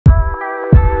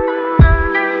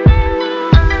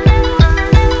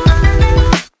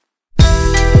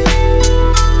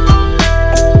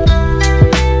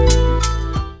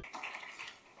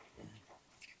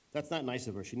not nice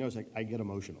of her. She knows I get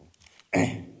emotional.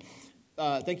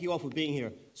 Thank you all for being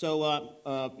here. So,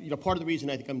 part of the reason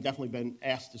I think I'm definitely been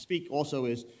asked to speak also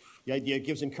is the idea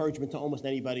gives encouragement to almost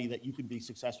anybody that you could be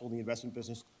successful in the investment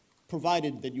business,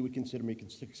 provided that you would consider me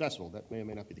successful. That may or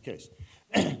may not be the case.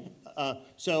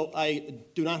 So I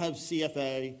do not have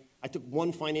CFA. I took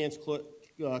one finance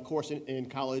course in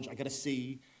college. I got a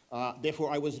C.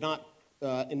 Therefore, I was not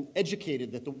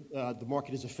educated that the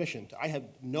market is efficient. I have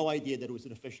no idea that it was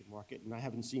an efficient market, and I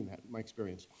haven't seen that in my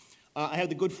experience. I had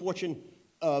the good fortune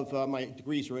of my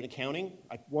degrees were in accounting.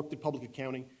 I worked at public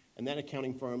accounting, and that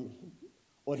accounting firm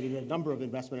audited a number of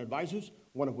investment advisors,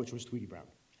 one of which was Tweedy Brown.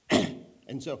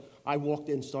 And so I walked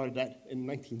in, started that in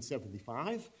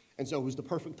 1975, and so it was the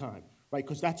perfect time, right?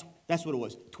 Because that's what it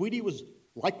was. Tweedy was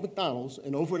like McDonald's,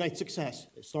 an overnight success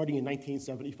starting in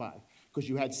 1975, because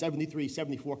you had 73,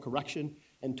 74 correction,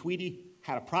 and Tweedy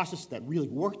had a process that really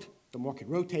worked. The market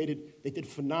rotated. They did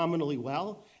phenomenally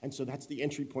well, and so that's the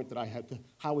entry point that I had to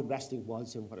how investing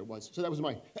was and what it was. So that was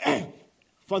my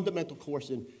fundamental course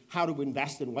in how to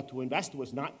invest and what to invest. It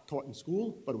was not taught in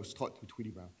school, but it was taught through Tweedy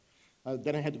Brown.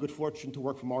 Then I had the good fortune to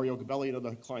work for Mario Gabelli,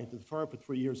 another client of the firm, for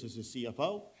 3 years as his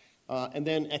CFO. And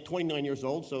then at 29 years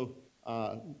old, so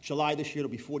July this year,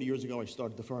 it'll be 40 years ago, I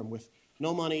started the firm with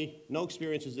no money, no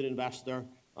experience as an investor,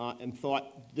 and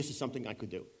thought this is something I could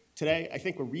do. Today, I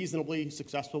think we're reasonably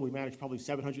successful. We manage probably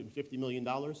 $750 million.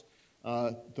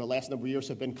 The last number of years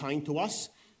have been kind to us,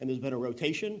 and there's been a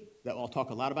rotation that I'll talk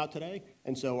a lot about today.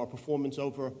 And so our performance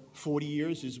over 40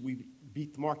 years is we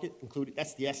beat the market, including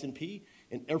that's the S&P,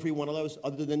 and every one of those,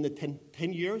 other than the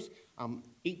 10 years,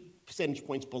 8 percentage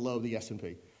points below the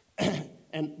S&P.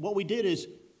 And what we did is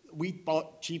we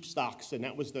bought cheap stocks, and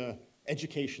that was the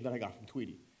education that I got from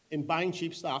Tweedy. In buying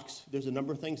cheap stocks, there's a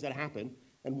number of things that happen,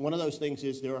 and one of those things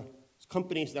is there are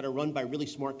companies that are run by really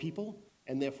smart people,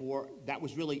 and therefore that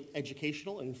was really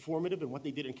educational and informative in what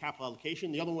they did in capital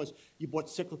allocation. The other was you bought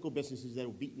cyclical businesses that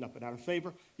were beaten up and out of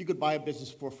favor. You could buy a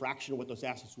business for a fraction of what those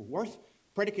assets were worth,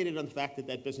 predicated on the fact that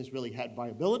that business really had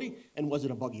viability and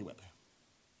wasn't a buggy whip.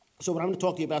 So what I'm going to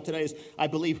talk to you about today is I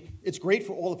believe it's great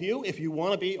for all of you if you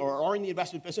want to be or are in the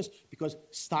investment business, because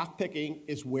stock picking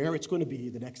is where it's going to be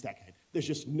the next decade. There's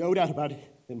just no doubt about it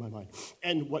in my mind.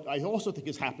 And what I also think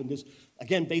has happened is,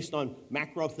 again, based on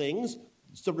macro things,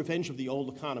 it's the revenge of the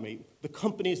old economy. The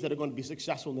companies that are going to be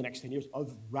successful in the next 10 years are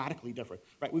radically different,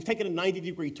 right? We've taken a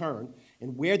 90-degree turn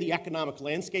in where the economic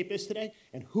landscape is today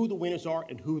and who the winners are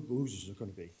and who the losers are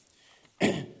going to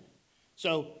be.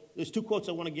 So there's two quotes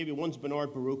I want to give you. One's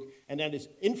Bernard Baruch, and that is,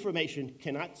 information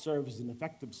cannot serve as an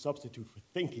effective substitute for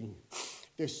thinking.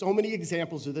 There's so many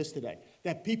examples of this today,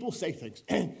 that people say things.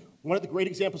 One of the great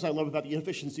examples I love about the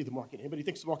inefficiency of the market, anybody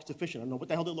thinks the market's efficient, I don't know what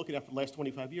the hell they're looking at for the last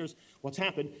 25 years. What's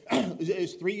happened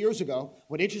is 3 years ago,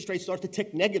 when interest rates started to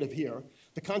tick negative here,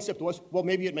 the concept was, well,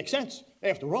 maybe it makes sense.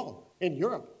 After all, in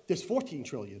Europe, there's 14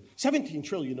 trillion, 17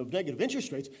 trillion of negative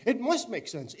interest rates. It must make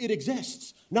sense. It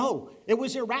exists. No, it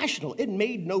was irrational. It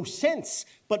made no sense.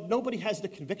 But nobody has the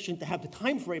conviction to have the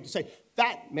time frame to say,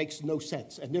 that makes no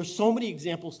sense. And there's so many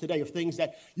examples today of things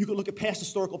that you can look at past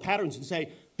historical patterns and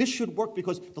say, this should work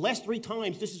because the last 3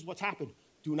 times this is what's happened.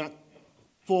 Do not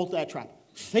fall to that trap.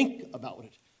 Think about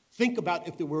it. Think about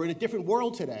if we're in a different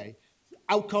world today,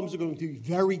 outcomes are going to be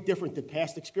very different than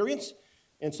past experience.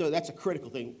 And so that's a critical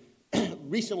thing.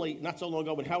 Recently, not so long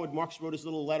ago, when Howard Marks wrote his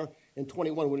little letter in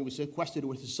 21 when he was sequestered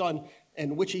with his son,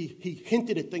 in which he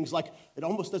hinted at things like, it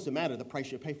almost doesn't matter the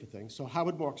price you pay for things. So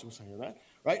Howard Marks was saying that,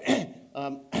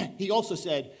 right? He also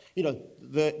said,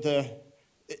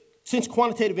 since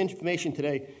quantitative information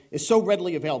today is so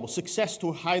readily available, success to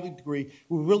a high degree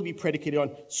will really be predicated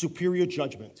on superior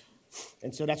judgment.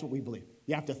 And so that's what we believe.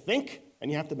 You have to think,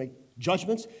 and you have to make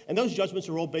judgments, and those judgments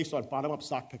are all based on bottom-up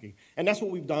stock picking. And that's what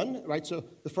we've done, right? So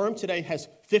the firm today has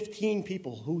 15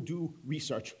 people who do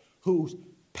research, whose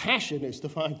passion is to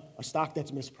find a stock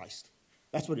that's mispriced.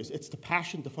 That's what it is. It's the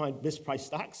passion to find mispriced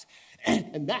stocks,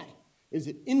 and that is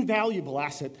an invaluable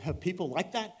asset to have people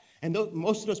like that. And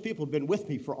most of those people have been with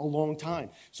me for a long time.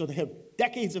 So they have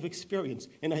decades of experience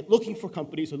in looking for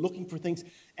companies and looking for things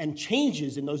and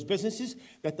changes in those businesses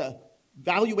that the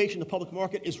valuation of the public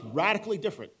market is radically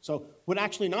different. So we're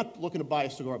actually not looking to buy a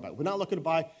cigar butt. We're not looking to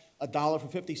buy $1 for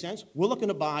 50 cents. We're looking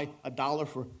to buy $1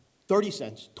 for 30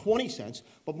 cents, 20 cents.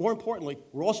 But more importantly,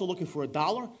 we're also looking for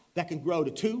 $1 that can grow to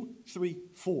 2, 3,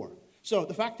 4. So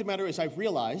the fact of the matter is I've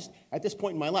realized at this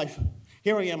point in my life,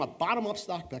 here I am, a bottom-up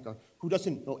stock picker who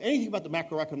doesn't know anything about the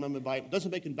macroeconomic environment, doesn't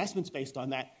make investments based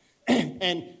on that.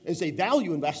 And as a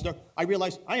value investor, I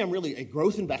realize I am really a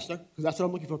growth investor, because that's what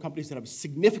I'm looking for, companies that have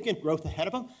significant growth ahead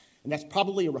of them. And that's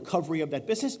probably a recovery of that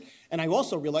business. And I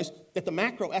also realized that the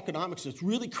macroeconomics is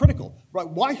really critical. Right?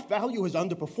 Why value has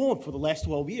underperformed for the last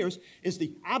 12 years is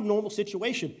the abnormal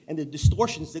situation and the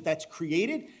distortions that that's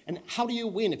created. And how do you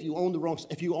win if you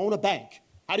own a bank?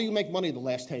 How do you make money the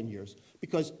last 10 years?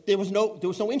 Because there was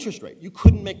no interest rate. You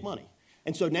couldn't make money.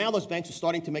 And so now those banks are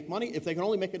starting to make money. If they can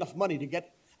only make enough money to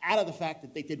get out of the fact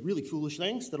that they did really foolish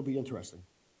things, that'll be interesting.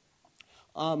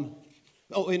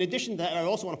 In addition to that, I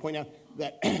also want to point out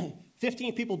that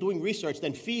 15 people doing research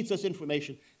then feeds us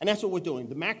information, and that's what we're doing.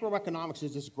 The macroeconomics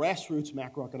is this grassroots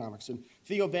macroeconomics, and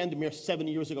Theo van der Meer 7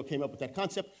 years ago came up with that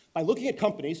concept. By looking at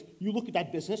companies, you look at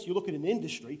that business, you look at an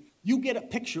industry, you get a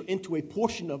picture into a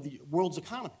portion of the world's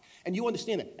economy, and you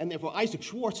understand it. And therefore, Isaac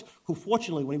Schwartz, who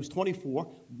fortunately, when he was 24,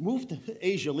 moved to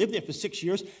Asia, lived there for 6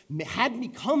 years, had me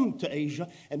come to Asia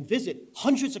and visit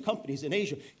hundreds of companies in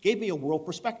Asia, gave me a world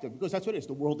perspective, because that's what it is.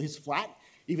 The world is flat,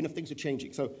 even if things are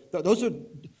changing. So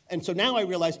so now I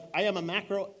realize I am a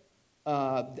macro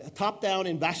top-down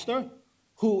investor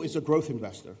who is a growth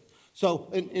investor. So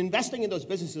in investing in those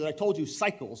businesses, I told you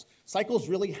cycles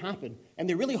really happen, and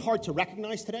they're really hard to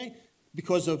recognize today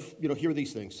because of, here are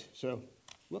these things. So,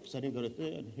 whoops, I didn't go to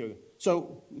there. Here we go.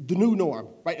 So the new norm,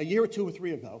 right, a year or 2 or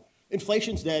 3 ago,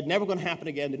 inflation's dead, never going to happen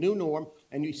again, the new norm,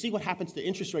 and you see what happens to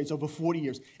interest rates over 40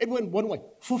 years. It went one way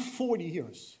for 40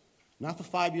 years. Not for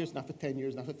 5 years, not for 10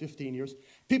 years, not for 15 years.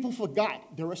 People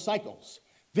forgot there are cycles.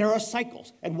 There are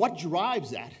cycles. And what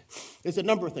drives that is a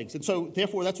number of things. And so,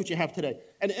 therefore, that's what you have today.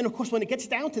 And of course, when it gets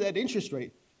down to that interest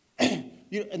rate,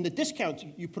 and the discounts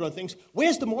you put on things,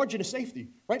 where's the margin of safety,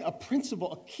 right? A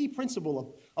key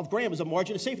principle of Graham is a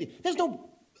margin of safety. There's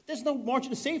no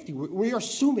margin of safety. We are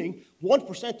assuming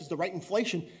 1% is the right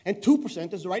inflation and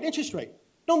 2% is the right interest rate.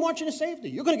 No margin of safety.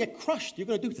 You're going to get crushed. You're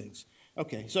going to do things.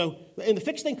 Okay, so in the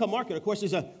fixed income market, of course,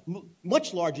 is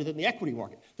much larger than the equity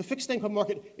market. The fixed income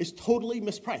market is totally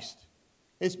mispriced.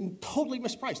 It's totally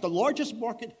mispriced. The largest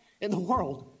market in the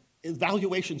world,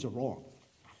 valuations are wrong.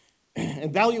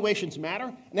 And valuations matter,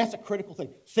 and that's a critical thing.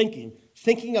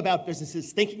 Thinking about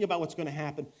businesses, thinking about what's going to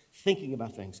happen, thinking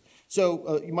about things.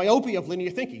 So myopia of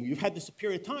linear thinking. You've had this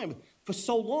period of time for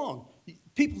so long.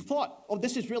 People thought, oh,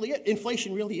 this is really it.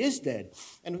 Inflation really is dead.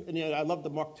 And I love the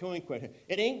Mark Twain quote.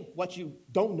 It ain't what you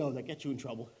don't know that gets you in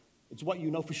trouble. It's what you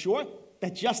know for sure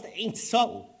that just ain't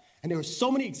so. And there are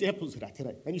so many examples of that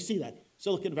today. And you see that.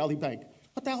 Silicon Valley Bank.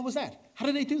 What the hell was that? How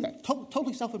did they do that?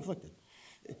 Totally self-inflicted.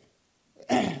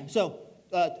 So,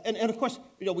 and of course,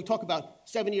 we talk about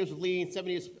 7 years of lean,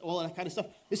 7 years, all that kind of stuff.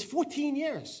 It's 14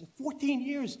 years. 14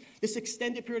 years this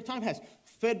extended period of time has.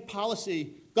 Fed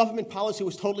policy, government policy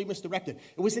was totally misdirected.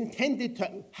 It was intended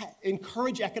to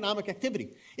encourage economic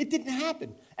activity. It didn't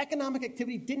happen. Economic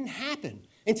activity didn't happen.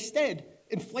 Instead,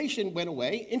 inflation went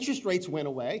away, interest rates went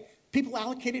away, people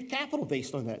allocated capital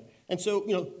based on that. And so,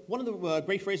 one of the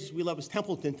great phrases we love is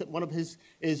Templeton. One of his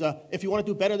is, if you want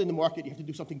to do better than the market, you have to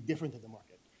do something different than the market.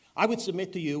 I would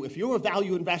submit to you, if you're a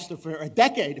value investor for a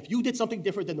decade, if you did something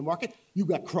different than the market, you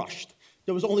got crushed.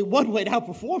 There was only one way to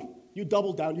outperform. You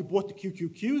doubled down. You bought the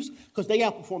QQQs because they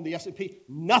outperformed the S&P.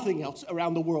 Nothing else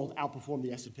around the world outperformed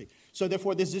the S&P. So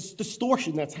therefore, there's this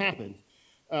distortion that's happened.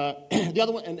 The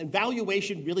other one, and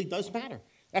valuation really does matter.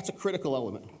 That's a critical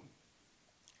element.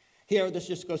 Here, this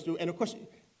just goes through, and of course,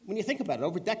 when you think about it,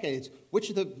 over decades, which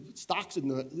of the stocks in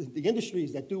the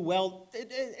industries that do well,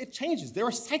 it changes. There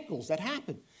are cycles that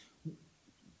happen.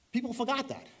 People forgot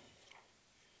that.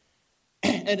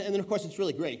 And then, of course, it's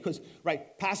really great because,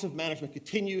 right, passive management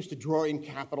continues to draw in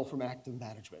capital from active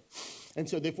management. And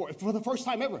so, therefore, for the first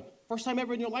time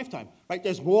ever in your lifetime, right,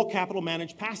 there's more capital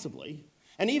managed passively.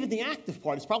 And even the active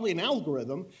part is probably an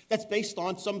algorithm that's based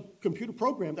on some computer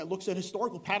program that looks at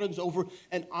historical patterns over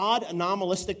an odd,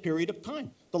 anomalistic period of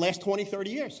time, the last 20, 30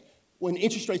 years, when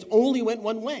interest rates only went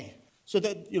one way. So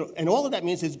that, and all of that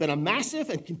means there's been a massive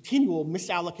and continual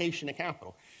misallocation of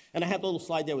capital. And I have a little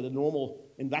slide there with a normal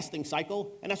investing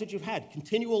cycle, and that's what you've had,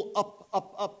 continual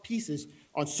up pieces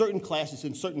on certain classes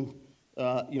and certain,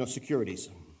 securities.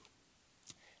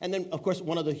 And then, of course,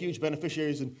 one of the huge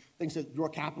beneficiaries and things that draw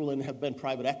capital in have been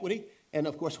private equity. And,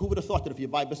 of course, who would have thought that if you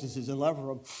buy businesses and lever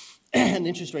them, and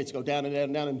interest rates go down and down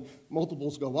and down and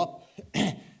multiples go up,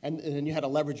 and you had a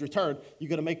leveraged return, you're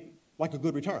going to make like a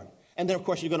good return. And then, of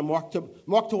course, you're going to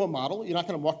mark to a model. You're not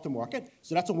going to mark to market.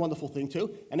 So that's a wonderful thing,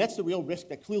 too. And that's the real risk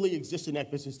that clearly exists in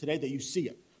that business today, that you see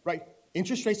it, right?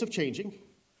 Interest rates are changing.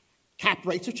 Cap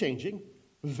rates are changing.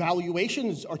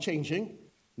 Valuations are changing.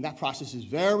 And that process is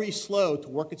very slow to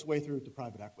work its way through to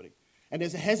private equity. And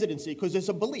there's a hesitancy because there's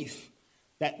a belief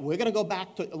that we're going to go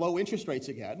back to low interest rates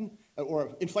again,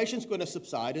 or inflation's going to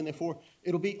subside, and therefore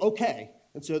it'll be okay.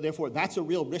 And so therefore that's a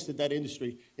real risk that that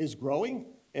industry is growing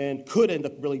and could end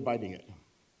up really biting it.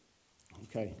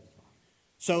 Okay.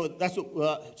 So that's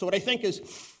so what I think is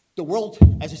the world,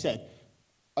 as I said,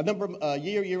 a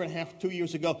year and a half, 2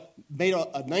 years ago, made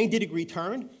a 90-degree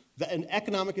turn. An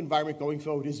economic environment going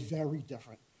forward is very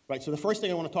different, right? So the first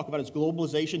thing I want to talk about is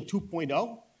globalization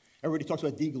 2.0. Everybody talks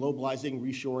about deglobalizing,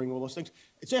 reshoring, all those things.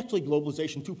 It's actually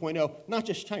globalization 2.0, not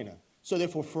just China. So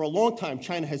therefore, for a long time,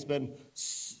 China has been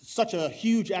such a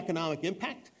huge economic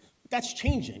impact. But that's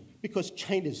changing because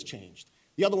China's changed.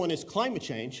 The other one is climate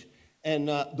change and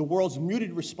the world's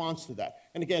muted response to that.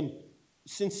 And again,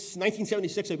 since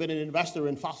 1976, I've been an investor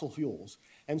in fossil fuels.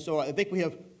 And so I think we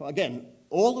have, again,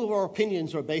 all of our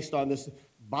opinions are based on this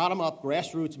bottom-up,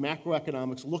 grassroots,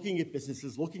 macroeconomics, looking at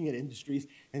businesses, looking at industries,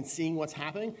 and seeing what's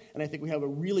happening. And I think we have a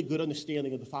really good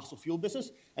understanding of the fossil fuel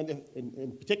business, and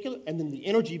in particular, and then the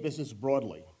energy business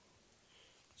broadly.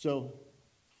 So,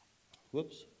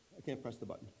 whoops, I can't press the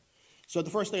button. So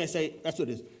the first thing I say, that's what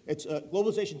it is. It's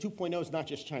globalization 2.0 is not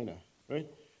just China, right?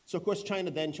 So of course, China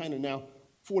then, China now.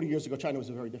 40 years ago, China was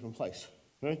a very different place,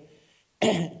 right?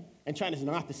 And China's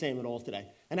not the same at all today.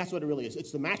 And that's what it really is.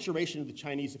 It's the maturation of the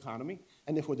Chinese economy,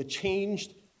 and therefore the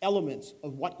changed elements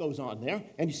of what goes on there.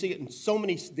 And you see it in so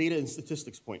many data and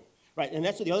statistics point, right? And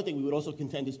that's what the other thing we would also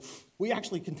contend is, we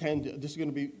actually contend, this is going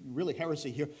to be really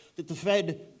heresy here, that the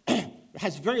Fed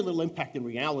has very little impact in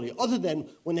reality, other than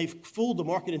when they've fooled the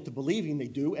market into believing they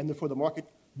do, and therefore the market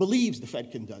believes the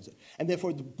Fed can does it, and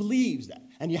therefore believes that.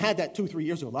 And you had that 2-3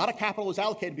 years ago. A lot of capital was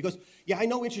allocated because, yeah, I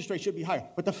know interest rates should be higher,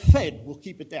 but the Fed will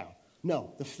keep it down.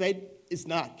 No, the Fed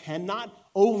cannot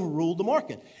overrule the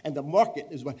market. And the market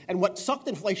is what sucked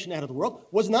inflation out of the world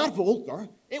was not Volcker,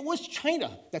 it was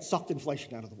China that sucked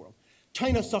inflation out of the world.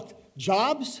 China sucked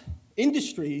jobs,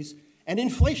 industries, and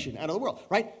inflation out of the world,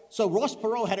 right? So Ross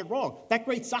Perot had it wrong. That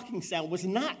great sucking sound was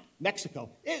not Mexico.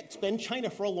 It's been China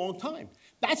for a long time.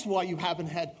 That's why you haven't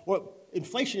had, or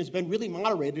inflation has been really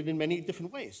moderated in many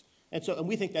different ways. And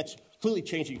we think that's clearly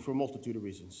changing for a multitude of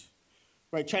reasons.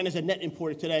 Right, China's a net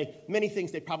importer today. Many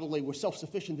things they probably were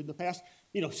self-sufficient in the past.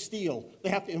 You know, steel, they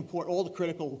have to import all the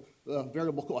critical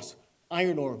variable costs.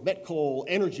 Iron ore, met coal,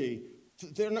 energy.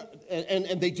 They're not,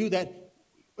 and they do that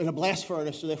in a blast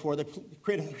furnace, so therefore they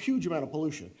create a huge amount of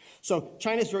pollution. So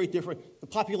China's very different. The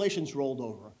population's rolled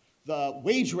over. The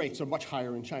wage rates are much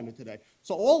higher in China today.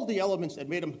 So all the elements that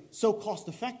made them so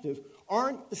cost-effective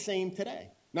aren't the same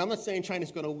today. Now, I'm not saying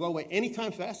China's going to go away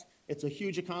anytime fast. It's a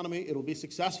huge economy. It'll be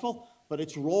successful. But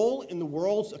its role in the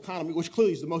world's economy, which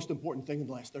clearly is the most important thing in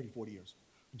the last 30, 40 years,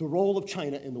 the role of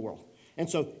China in the world. And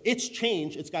so it's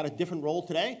changed. It's got a different role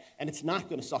today, and it's not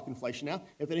going to suck inflation out.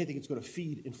 If anything, it's going to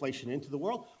feed inflation into the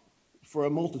world for a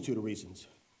multitude of reasons.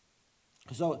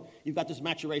 So you've got this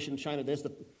maturation in China. There's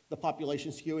the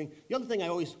population skewing. The other thing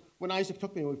when Isaac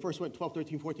took me, when we first went 12,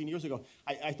 13, 14 years ago,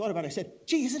 I thought about it. I said,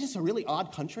 gee, isn't this a really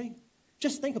odd country?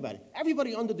 Just think about it.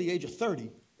 Everybody under the age of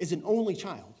 30 is an only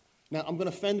child. Now, I'm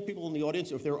going to offend people in the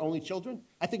audience if they're only children.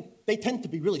 I think they tend to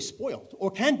be really spoiled,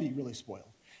 or can be really spoiled.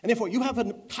 And therefore, you have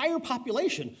an entire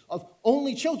population of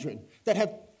only children that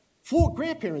have 4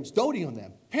 grandparents doting on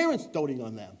them, parents doting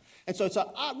on them. And so it's a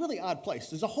really odd place.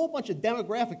 There's a whole bunch of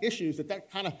demographic issues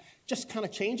that kind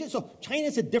of changes. So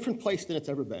China's a different place than it's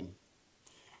ever been.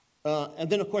 And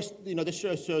then, of course, you know, this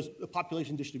shows the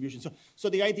population distribution. So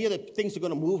the idea that things are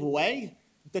going to move away,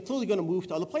 they're clearly going to move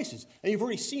to other places. And you've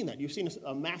already seen that. You've seen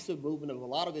a massive movement of a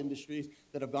lot of industries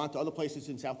that have gone to other places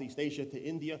in Southeast Asia, to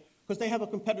India, because they have a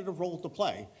competitive role to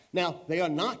play. Now, they are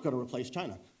not going to replace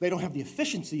China. They don't have the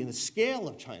efficiency and the scale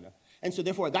of China. And so,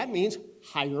 therefore, that means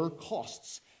higher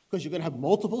costs, because you're going to have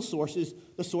multiple sources.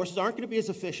 The sources aren't going to be as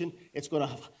efficient. You're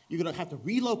going to have to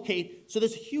relocate. So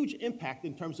there's a huge impact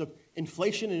in terms of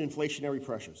inflation and inflationary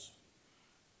pressures.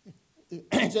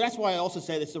 And so that's why I also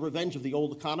say it's the revenge of the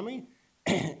old economy.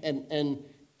 And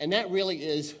that really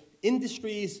is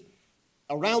industries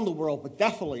around the world, but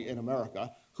definitely in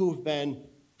America, who have been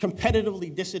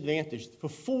competitively disadvantaged for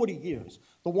 40 years.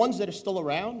 The ones that are still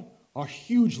around are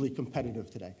hugely competitive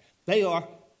today. They are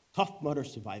tough mudder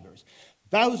survivors.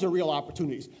 Those are real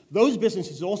opportunities. Those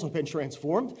businesses have also been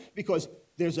transformed because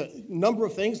there's a number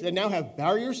of things that now have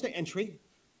barriers to entry.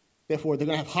 Therefore, they're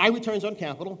going to have high returns on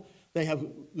capital. They have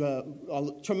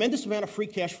a tremendous amount of free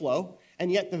cash flow.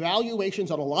 And yet the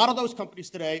valuations on a lot of those companies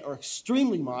today are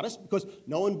extremely modest because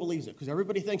no one believes it, because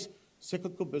everybody thinks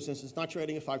cyclical business is not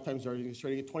trading at 5 times earnings, it's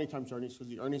trading at 20 times earnings because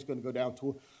the earnings are going to go down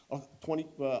to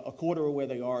a quarter of where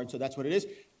they are, and so that's what it is.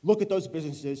 Look at those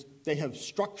businesses. They have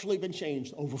structurally been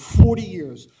changed over 40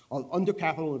 years of under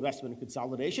capital investment and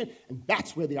consolidation, and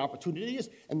that's where the opportunity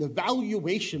is, and the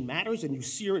valuation matters, and you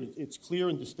see it, it's clear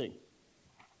and distinct.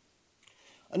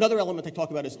 Another element I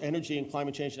talk about is energy and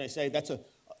climate change, and I say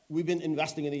we've been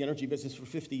investing in the energy business for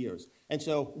 50 years. And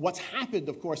so what's happened,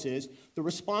 of course, is the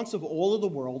response of all of the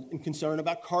world in concern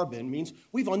about carbon means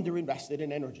we've underinvested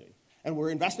in energy. And we're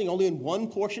investing only in one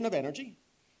portion of energy,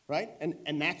 right?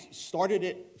 And that started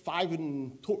at 5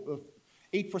 and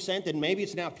 8%, and maybe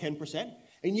it's now 10%.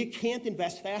 And you can't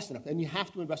invest fast enough. And you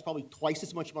have to invest probably twice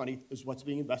as much money as what's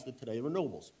being invested today in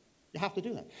renewables. You have to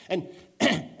do that. And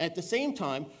at the same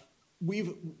time,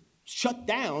 we've shut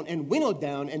down and winnowed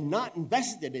down and not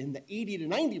invested in the 80 to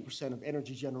 90% of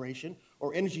energy generation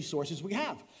or energy sources we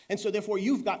have. And so therefore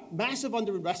you've got massive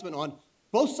underinvestment on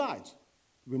both sides.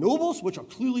 Renewables, which are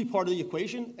clearly part of the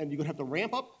equation, and you're going to have to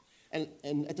ramp up, and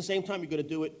at the same time you're going to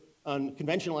do it on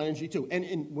conventional energy too.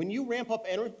 And when you ramp up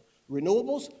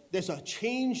renewables, there's a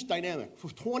change dynamic. For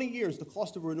 20 years, the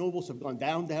cost of renewables have gone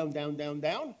down, down, down, down,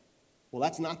 down. Well,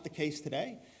 that's not the case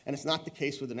today, and it's not the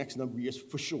case for the next number of years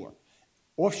for sure.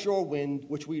 Offshore wind,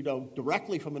 which we know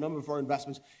directly from a number of our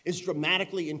investments, is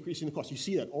dramatically increasing the cost. You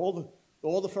see that.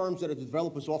 All the firms that are the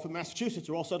developers off in Massachusetts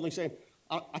are all suddenly saying,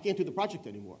 I can't do the project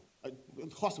anymore. The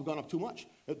costs have gone up too much.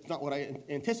 It's not what I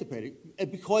anticipated.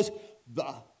 Because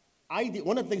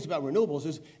one of the things about renewables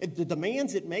is the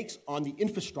demands it makes on the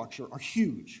infrastructure are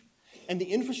huge. And the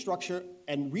infrastructure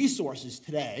and resources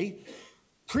today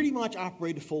pretty much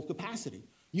operate at full capacity.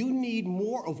 You need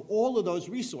more of all of those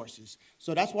resources.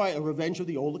 So that's why a revenge of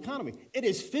the old economy. It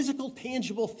is physical,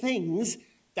 tangible things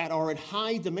that are in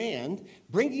high demand.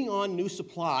 Bringing on new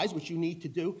supplies, which you need to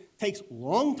do, takes a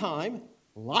long time,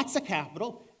 lots of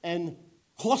capital, and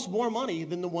costs more money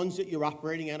than the ones that you're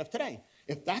operating out of today.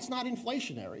 If that's not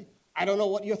inflationary, I don't know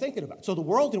what you're thinking about. So the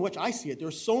world in which I see it, there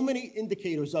are so many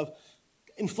indicators of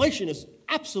inflation is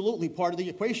absolutely part of the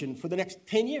equation for the next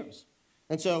 10 years.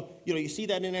 And so, you see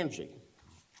that in energy.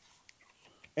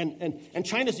 And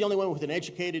China's the only one with an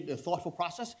educated, thoughtful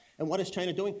process. And what is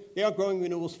China doing? They are growing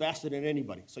renewables faster than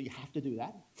anybody. So you have to do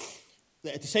that.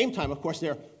 At the same time, of course,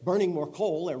 they're burning more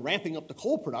coal. They're ramping up the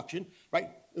coal production, right?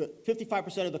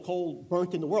 55% of the coal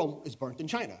burnt in the world is burnt in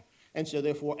China. And so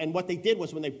therefore, and what they did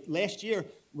was last year,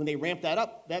 when they ramped that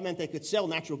up, that meant they could sell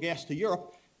natural gas to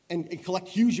Europe and collect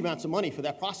huge amounts of money for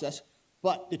that process.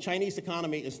 But the Chinese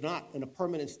economy is not in a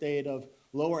permanent state of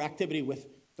lower activity with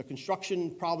the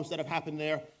construction problems that have happened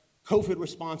there, COVID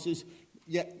responses.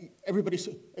 Yet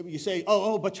you say,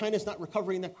 but China's not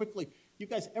recovering that quickly. You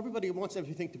guys, everybody wants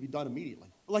everything to be done immediately.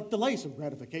 Like delays of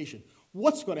gratification.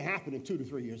 What's going to happen in 2 to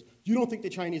 3 years? You don't think the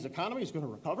Chinese economy is going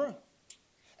to recover?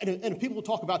 And if people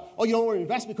talk about, you don't want to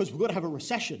invest because we're going to have a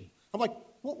recession. I'm like,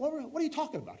 what are you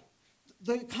talking about?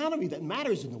 The economy that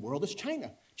matters in the world is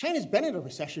China. China's been in a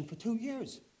recession for 2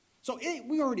 years. So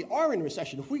we already are in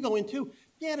recession. If we go into,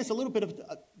 there's a little bit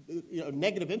of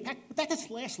negative impact, but that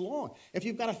doesn't last long. If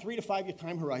you've got a 3 to 5 year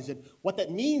time horizon, what that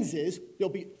means is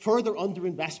there'll be further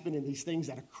underinvestment in these things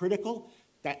that are critical,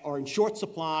 that are in short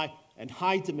supply and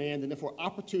high demand, and therefore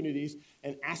opportunities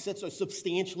and assets are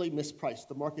substantially mispriced.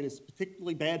 The market is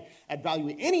particularly bad at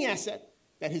valuing any asset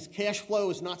that his cash flow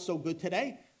is not so good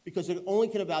today, because it only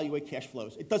can evaluate cash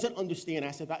flows. It doesn't understand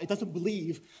asset value. It doesn't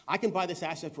believe I can buy this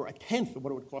asset for 1/10 of what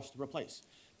it would cost to replace.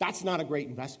 That's not a great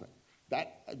investment.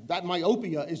 That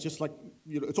myopia is just like,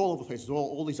 it's all over the place. It's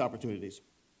all these opportunities.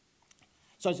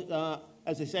 So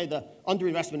as I say, the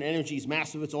underinvestment in energy is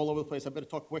massive. It's all over the place. I better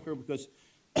talk quicker because,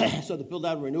 so to build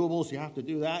out renewables, you have to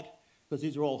do that because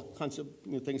these are all concept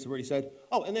things I've already said.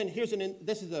 Oh, and then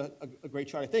this is a great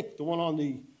chart, I think, the one on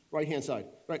the right-hand side,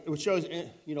 right, which shows,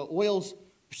 oil's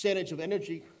percentage of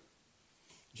energy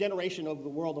generation over the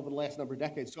world over the last number of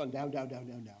decades has gone down, down, down,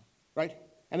 down, down, right?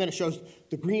 And then it shows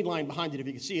the green line behind it, if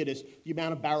you can see it, is the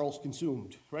amount of barrels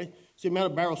consumed, right? So the amount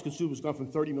of barrels consumed has gone from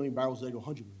 30 million barrels a day to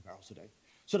 100 million barrels a day.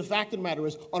 So the fact of the matter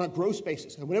is, on a gross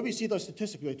basis, and whenever you see those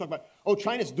statistics, they talk about,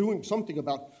 China's doing something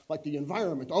about like the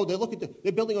environment.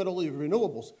 They're building out all these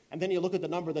renewables. And then you look at the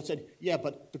number that said,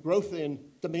 but the growth in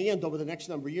demand over the next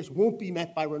number of years won't be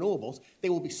met by renewables. They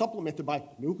will be supplemented by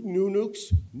new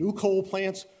nukes, new coal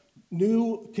plants,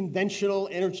 new conventional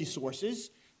energy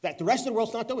sources that the rest of the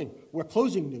world's not doing. We're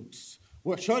closing nukes.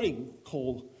 We're shutting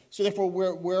coal. So therefore,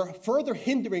 we're further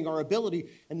hindering our ability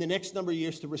in the next number of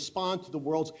years to respond to the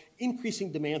world's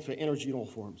increasing demand for energy in all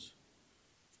forms.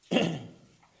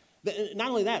 Not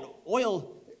only that,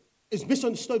 oil is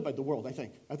misunderstood by the world, I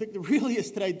think. I think there really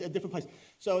is today a different place.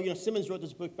 So, Simmons wrote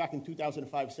this book back in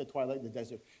 2005, said Twilight in the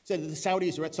Desert, said that the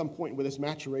Saudis are at some point where there's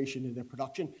maturation in their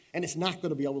production, and it's not going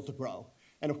to be able to grow.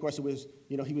 And of course it was,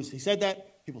 he said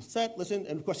that, people said, listen,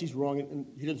 and of course he's wrong, and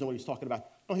he doesn't know what he's talking about.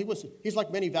 No, he's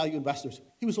like many value investors.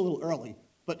 He was a little early,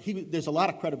 but there's a lot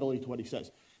of credibility to what he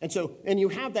says. And you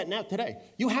have that now today.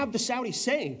 You have the Saudis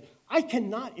saying, I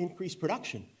cannot increase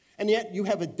production. And yet you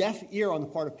have a deaf ear on the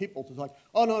part of people to like,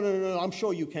 oh, no, I'm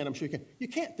sure you can, I'm sure you can. You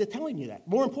can't, they're telling you that.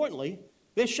 More importantly,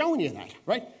 they're showing you that,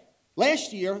 right?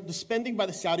 Last year, the spending by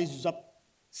the Saudis was up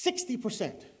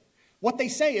 60%. What they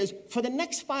say is, for the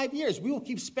next 5 years, we will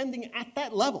keep spending at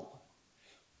that level.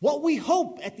 What we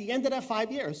hope at the end of that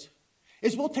 5 years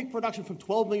is we'll take production from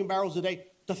 12 million barrels a day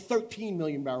to 13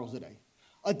 million barrels a day.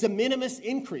 A de minimis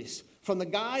increase from the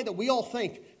guy that we all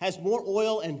think has more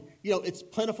oil and, it's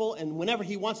plentiful and whenever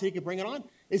he wants it, he can bring it on,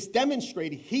 is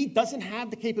demonstrating he doesn't have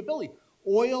the capability.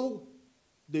 Oil,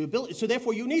 the ability, so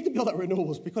therefore you need to build out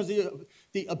renewables because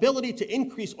the ability to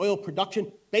increase oil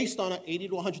production based on an $80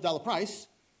 to $100 price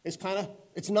is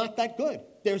it's not that good.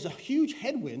 There's a huge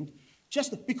headwind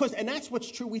just because, and that's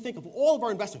what's true, we think of all of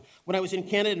our investors. When I was in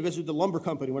Canada and visited the lumber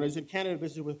company, when I was in Canada and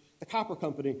visited with the copper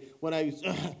company, when I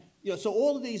was, so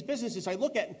all of these businesses I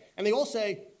look at, and they all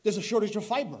say, there's a shortage of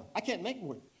fiber. I can't make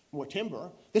more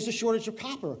timber. There's a shortage of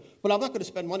copper, but I'm not going to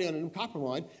spend money on a new copper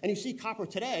line. And you see copper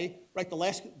today, right, the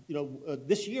last,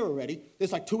 this year already,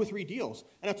 there's like 2 or 3 deals.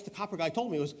 And that's what the copper guy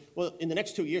told me was, well, in the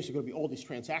next 2 years, there are going to be all these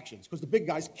transactions because the big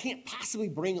guys can't possibly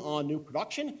bring on new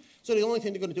production. So the only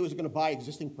thing they're going to do is they're going to buy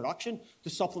existing production to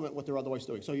supplement what they're otherwise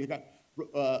doing. So you got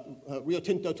Rio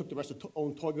Tinto took the rest of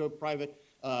own Togo private.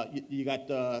 You got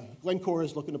Glencore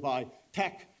is looking to buy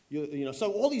Teck.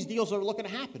 So all these deals are looking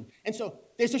to happen. And so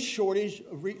there's a shortage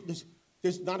of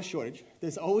there's not a shortage.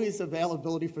 There's always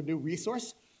availability for new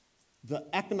resource. The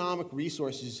economic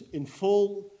resources in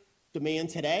full demand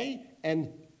today,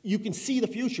 and you can see the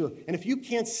future. And if you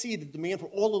can't see the demand for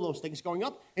all of those things going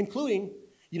up, including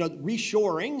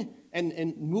reshoring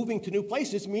and moving to new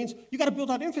places, means you got to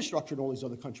build out infrastructure in all these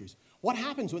other countries. What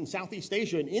happens when Southeast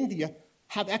Asia and India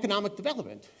have economic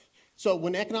development? So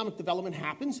when economic development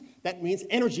happens, that means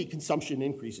energy consumption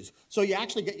increases. So you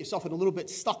actually get yourself in a little bit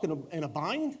stuck in a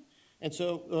bind. And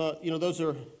so, those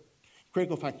are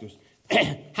critical factors.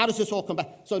 How does this all come back?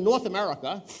 So North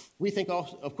America, we think,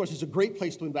 of course, is a great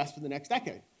place to invest for the next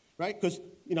decade, right? Because,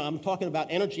 I'm talking about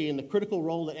energy and the critical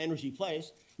role that energy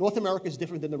plays. North America is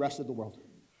different than the rest of the world,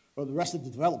 or the rest of the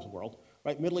developed world.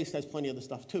 Right? Middle East has plenty of the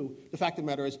stuff too. The fact of the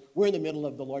matter is we're in the middle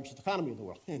of the largest economy of the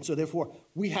world. And so therefore,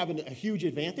 we have a huge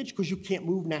advantage because you can't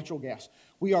move natural gas.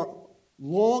 We are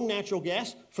long natural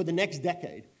gas for the next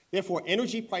decade. Therefore,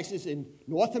 energy prices in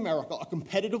North America are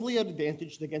competitively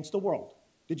advantaged against the world.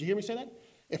 Did you hear me say that?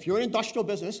 If you're an industrial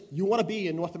business, you want to be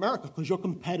in North America because you're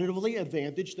competitively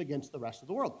advantaged against the rest of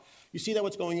the world. You see that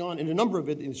what's going on in a number of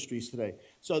industries today.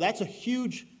 So that's a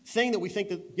huge thing that we think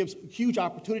that gives huge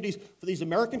opportunities for these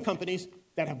American companies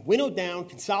that have winnowed down,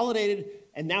 consolidated,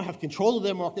 and now have control of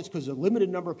their markets because of a limited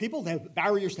number of people. They have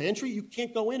barriers to entry. You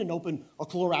can't go in and open a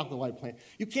chlor-alkali plant.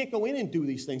 You can't go in and do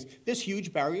these things. There's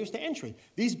huge barriers to entry.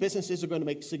 These businesses are going to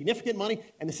make significant money,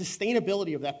 and the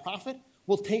sustainability of that profit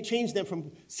will change them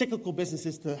from cyclical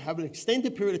businesses to have an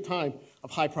extended period of time of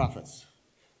high profits.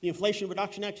 The Inflation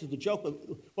Reduction Act is the joke.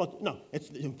 Well, no, it's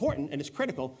important and it's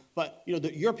critical, but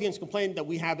the Europeans complain that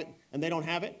we have it and they don't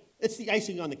have it. It's the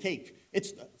icing on the cake.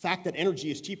 It's the fact that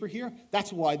energy is cheaper here.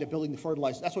 That's why they're building the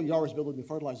fertilizer. That's why Yara is building the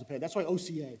fertilizer plant. That's why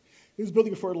OCA is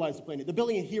building a fertilizer plant. They're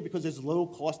building it here because there's low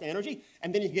cost energy,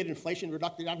 and then you get inflation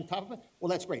reduction on top of it. Well,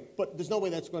 that's great, but there's no way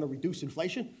that's going to reduce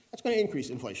inflation. That's going to increase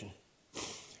inflation.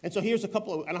 And so here's a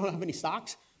couple of, I don't have any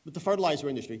stocks, but the fertilizer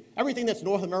industry. Everything that's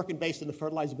North American based in the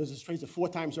fertilizer business trades at 4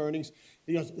 times earnings,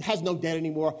 has no debt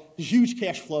anymore, there's huge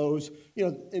cash flows.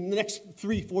 In the next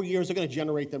 3-4 years, they're going to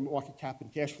generate their market cap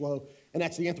and cash flow, and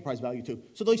that's the enterprise value too.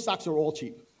 So those stocks are all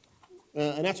cheap.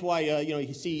 And that's why,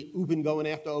 you see Ubin going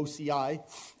after OCI.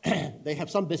 They have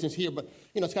some business here, but,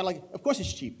 it's kind of like, of course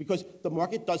it's cheap because the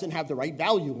market doesn't have the right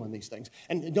value on these things.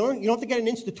 And you don't have to get an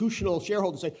institutional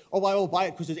shareholder to say, oh, I will buy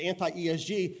it because it's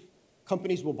anti-ESG.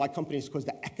 Companies will buy companies because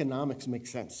the economics make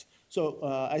sense. So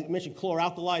I mentioned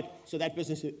chlor-alkali, so that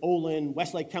business is Olin,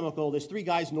 Westlake Chemical. There's 3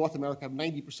 guys in North America have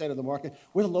 90% of the market.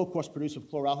 We're the low-cost producer of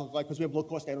chlor-alkali because we have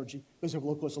low-cost energy, because we have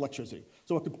low-cost electricity.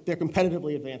 So they're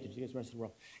competitively advantaged against the rest of the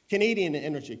world. Canadian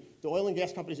energy. The oil and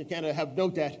gas companies in Canada have no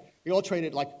debt. They all trade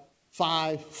at like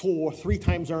 5, 4, 3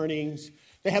 times earnings.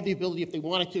 They have the ability, if they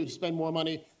wanted to spend more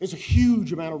money. There's a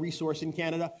huge amount of resource in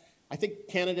Canada. I think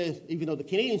Canada, even though the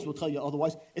Canadians will tell you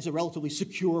otherwise, is a relatively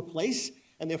secure place.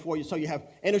 and therefore so you have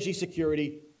energy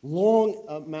security, long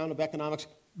amount of economics,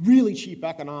 really cheap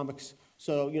economics.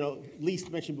 So, Lee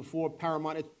mentioned before,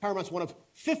 Paramount's one of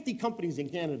 50 companies in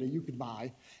Canada you could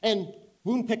buy. And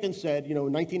Boone Pickens said, in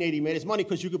 1980, he made his money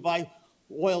because you could buy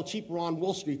oil cheaper on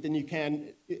Wall Street than you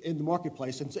can in the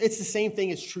marketplace. And so it's the same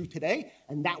thing is true today,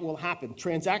 and that will happen.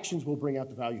 Transactions will bring out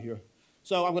the value here.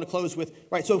 So I'm going to close with,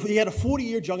 so if we had a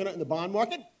 40-year juggernaut in the bond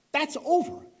market, that's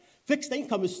over. Fixed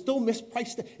income is still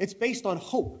mispriced. It's based on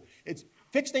hope.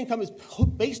 Fixed income is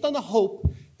based on the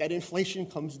hope that inflation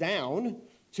comes down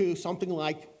to something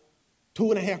like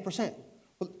 2.5%.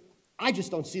 But I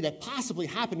just don't see that possibly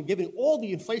happening given all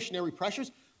the inflationary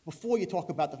pressures before you talk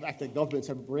about the fact that governments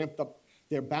have ramped up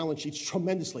their balance sheets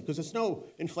tremendously, because there's no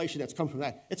inflation that's come from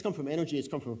that. It's come from energy, it's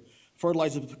come from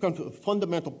fertilizers, it's come from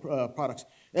fundamental products.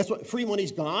 That's what free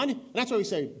money's gone, and that's why we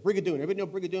say Brigadoon. Everybody know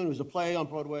Brigadoon was a play on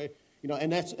Broadway,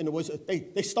 and it was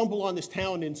they stumble on this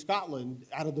town in Scotland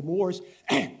out of the moors,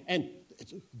 and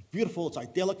it's beautiful, it's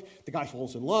idyllic. The guy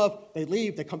falls in love, they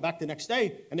leave, they come back the next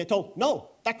day, and they're told,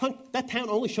 no, that town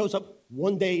only shows up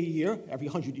one day a year, every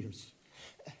 100 years.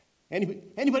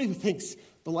 Anybody who thinks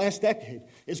the last decade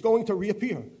is going to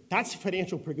reappear, that's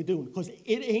financial Brigadoon, because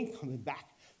it ain't coming back.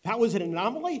 That was an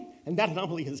anomaly, and that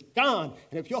anomaly is gone.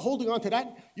 And if you're holding on to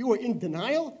that, you are in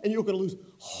denial, and you're going to lose a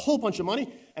whole bunch of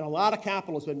money, and a lot of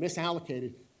capital has been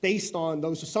misallocated based on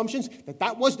those assumptions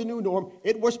that was the new norm.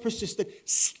 It was persistent.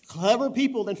 Clever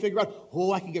people then figure out,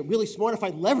 I can get really smart. If I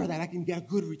lever that, I can get a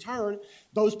good return.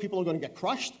 Those people are going to get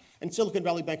crushed, and Silicon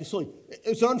Valley Bank is silly.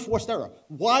 It's an unforced error.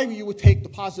 Why you would take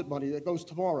deposit money that goes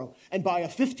tomorrow and buy a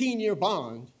 15-year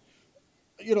bond,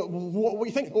 what do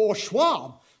you think? Or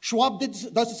Schwab. Schwab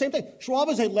does the same thing. Schwab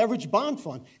is a leveraged bond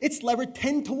fund. It's levered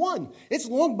 10 to 1. It's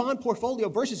long bond portfolio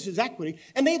versus his equity,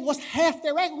 and they lost half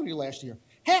their equity last year.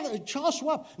 Charles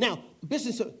Schwab. Now, the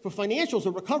business for financials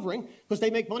are recovering because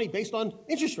they make money based on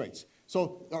interest rates.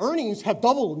 So the earnings have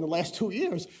doubled in the last 2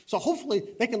 years. So hopefully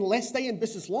they can stay in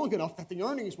business long enough that the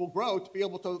earnings will grow to be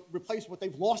able to replace what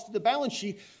they've lost in the balance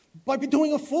sheet by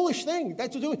doing a foolish thing.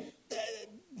 That's doing.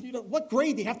 What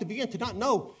grade do you have to be in to not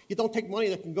know you don't take money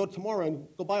that can go tomorrow and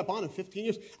go buy a bond in 15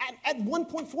 years at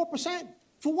 1.4%?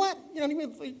 For what?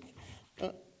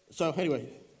 So anyway,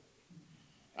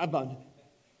 I'm done.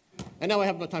 And now I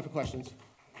have no time for questions.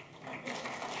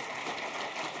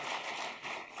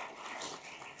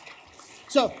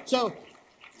 So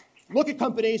look at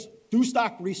companies, do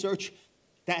stock research.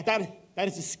 That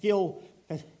is a skill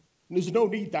that there's no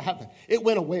need to have that. It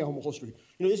went away on Wall Street.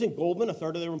 Isn't Goldman a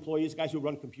third of their employees guys who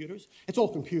run computers? It's all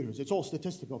computers. It's all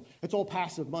statistical. It's all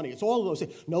passive money. It's all of those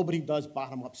things. Nobody does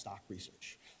bottom-up stock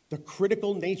research. The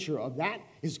critical nature of that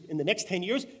is in the next 10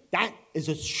 years, that is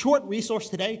a short resource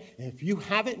today. And if you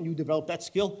have it and you develop that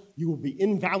skill, you will be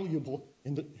invaluable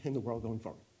in the world going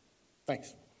forward.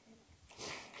 Thanks.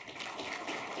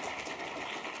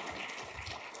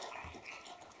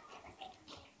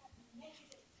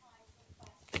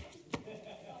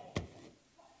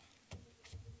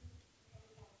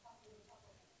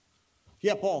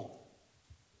 Yeah, Paul.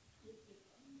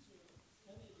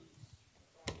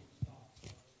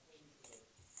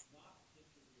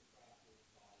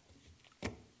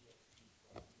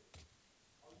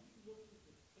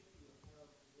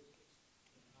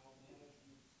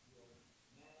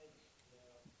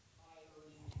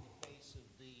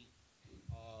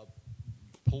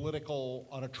 Political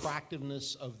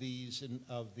unattractiveness of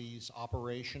these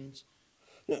operations?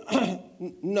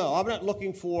 No, I'm not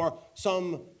looking for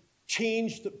some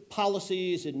changed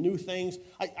policies and new things.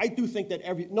 I do think that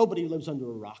nobody lives under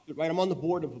a rock, right? I'm on the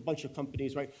board of a bunch of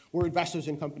companies, right? We're investors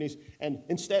in companies, and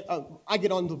instead, I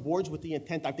get on the boards with the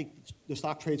intent, I think the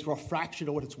stock trades for a fraction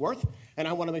of what it's worth, and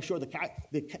I want to make sure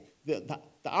the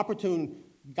opportune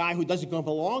guy who doesn't come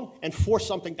along and force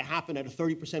something to happen at a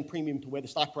 30% premium to where the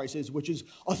stock price is, which is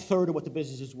a third of what the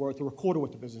business is worth or a quarter of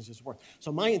what the business is worth.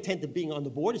 So my intent of being on the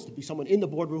board is to be someone in the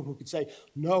boardroom who could say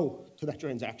no to that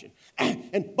transaction.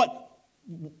 But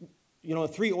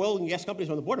 3 oil and gas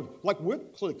companies on the board, we're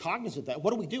clearly cognizant of that.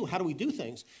 What do we do? How do we do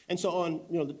things? And so on,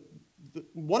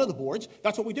 one of the boards,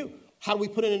 that's what we do. How do we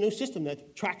put in a new system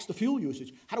that tracks the fuel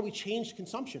usage? How do we change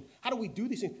consumption? How do we do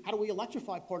these things? How do we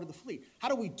electrify part of the fleet? How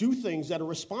do we do things that are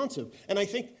responsive? And I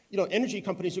think, energy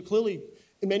companies are clearly,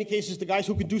 in many cases, the guys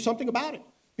who can do something about it,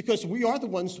 because we are the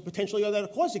ones who potentially are that are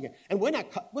causing it. And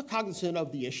we're cognizant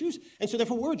of the issues, and so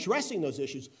therefore we're addressing those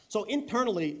issues. So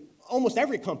internally, almost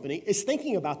every company is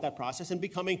thinking about that process and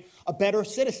becoming a better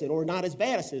citizen, or not as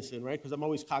bad a citizen, right? Because I'm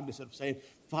always cognizant of saying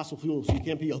fossil fuels, you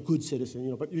can't be a good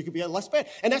citizen, but you can be a less bad.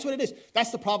 And that's what it is.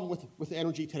 That's the problem with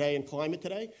energy today and climate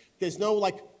today. There's no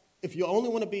if you only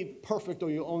want to be perfect or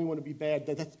you only want to be bad,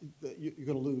 you're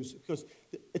going to lose, because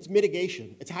it's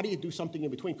mitigation. It's how do you do something in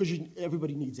between, because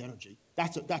everybody needs energy.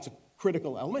 That's a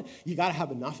critical element. You got to have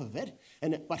enough of it.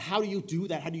 But how do you do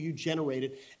that? How do you generate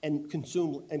it and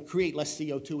consume and create less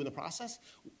CO2 in the process?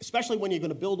 Especially when you're going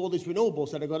to build all these renewables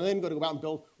that are going to go out and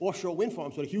build offshore wind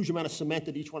farms with a huge amount of cement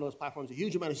at each one of those platforms, a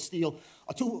huge amount of steel,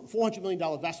 a $400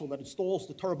 million vessel that installs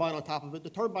the turbine on top of it. The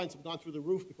turbines have gone through the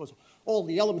roof because all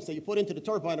the elements that you put into the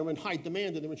turbine are in high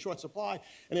demand and they're in short supply,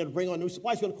 and then to bring on new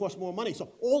supply is going to cost more money.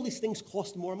 So all these things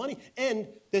cost more money, and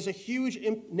there's a huge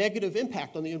negative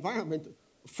impact on the environment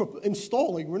for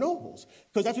installing renewables,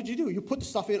 because that's what you do. You put the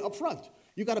stuff in up front.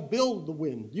 You got to build the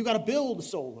wind. You got to build the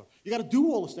solar. You got to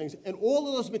do all those things, and all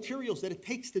of those materials that it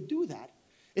takes to do that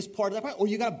is part of that. Or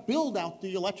you got to build out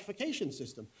the electrification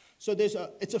system. So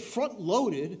it's a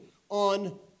front-loaded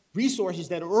on resources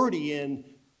that are already in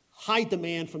high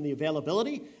demand from the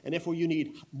availability, and therefore you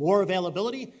need more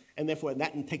availability, and therefore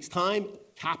that takes time,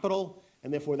 capital,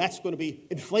 and therefore that's going to be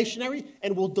inflationary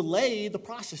and will delay the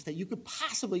process that you could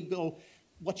possibly go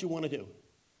what you want to do.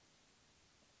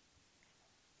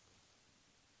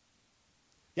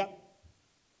 Yep.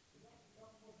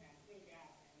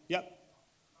 Yep.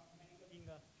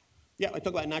 Yeah, I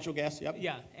talk about natural gas. Yep.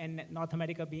 Yeah, and North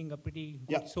America being a pretty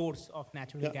good source of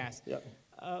natural gas. Yep.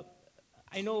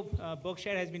 I know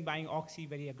Berkshire has been buying Oxy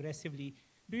very aggressively.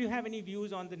 Do you have any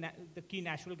views on the key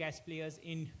natural gas players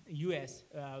in U.S.,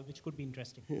 which could be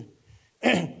interesting?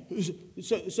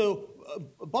 So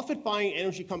Buffett buying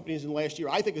energy companies in the last year,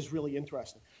 I think, is really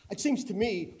interesting. It seems to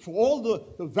me, for all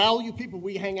the value people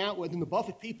we hang out with and the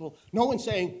Buffett people, no one's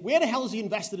saying, where the hell has he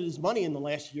invested his money in the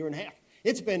last year and a half?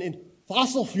 It's been in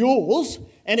fossil fuels,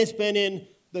 and it's been in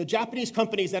the Japanese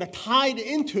companies that are tied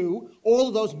into all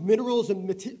of those minerals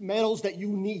and metals that you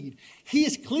need. He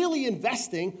is clearly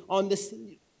investing on this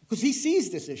because he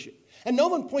sees this issue. And no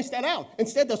one points that out.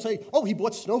 Instead, they'll say, oh, he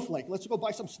bought Snowflake. Let's go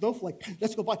buy some Snowflake.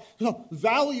 Let's go buy. So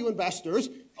value investors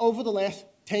over the last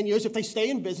 10 years, if they stay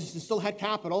in business and still had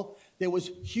capital, there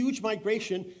was huge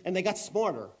migration, and they got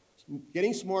smarter.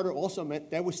 Getting smarter also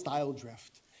meant there was style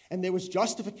drift. And there was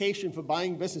justification for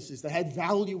buying businesses that had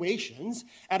valuations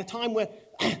at a time where,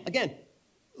 again,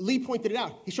 Lee pointed it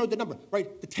out. He showed the number,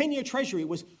 right? The 10-year Treasury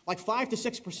was like 5 to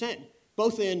 6%,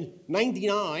 both in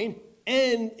 99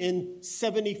 and in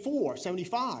 74,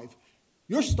 75.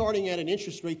 You're starting at an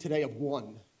interest rate today of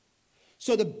 1.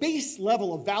 So the base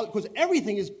level of value, because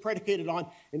everything is predicated on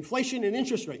inflation and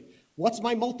interest rate. What's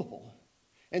my multiple?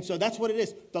 And so that's what it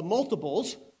is. The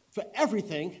multiples for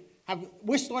everything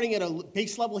we're starting at a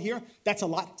base level here. That's a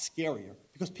lot scarier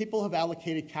because people have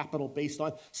allocated capital based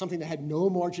on something that had no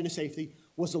margin of safety,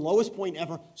 was the lowest point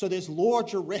ever. So there's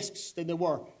larger risks than there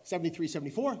were 73,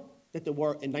 74, that there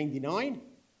were in 99,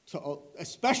 so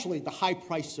especially the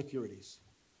high-priced securities.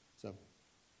 So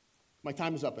my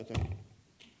time is up, I think.